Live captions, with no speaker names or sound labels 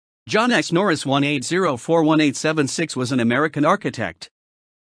John S. Norris 1804186 was an American architect.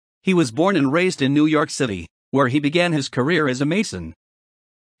 He was born and raised in New York City, where he began his career as a mason.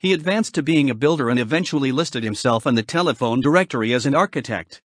 He advanced to being a builder and eventually listed himself in the telephone directory as an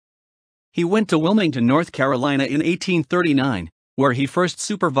architect. He went to Wilmington, North Carolina in 1839, where he first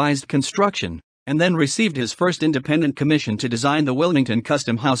supervised construction, and then received his first independent commission to design the Wilmington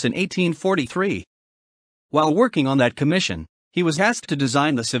Custom House in 1843. While working on that commission, he was asked to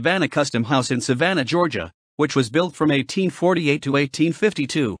design the Savannah Custom House in Savannah, Georgia, which was built from 1848 to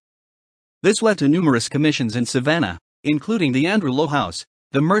 1852. This led to numerous commissions in Savannah, including the Andrew Lowe House,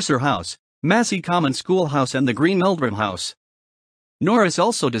 the Mercer House, Massey Common School House and the Green Meldrum House. Norris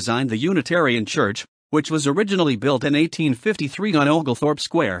also designed the Unitarian Church, which was originally built in 1853 on Oglethorpe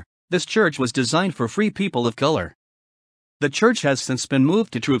Square. This church was designed for free people of color. The church has since been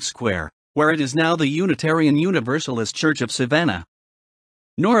moved to Truth Square, where it is now the Unitarian Universalist Church of Savannah.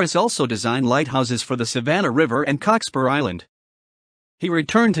 Norris also designed lighthouses for the Savannah River and Cockspur Island. He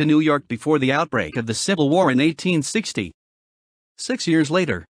returned to New York before the outbreak of the Civil War in 1860. 6 years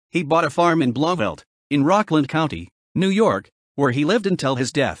later, he bought a farm in Blauvelt, in Rockland County, New York, where he lived until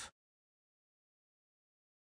his death.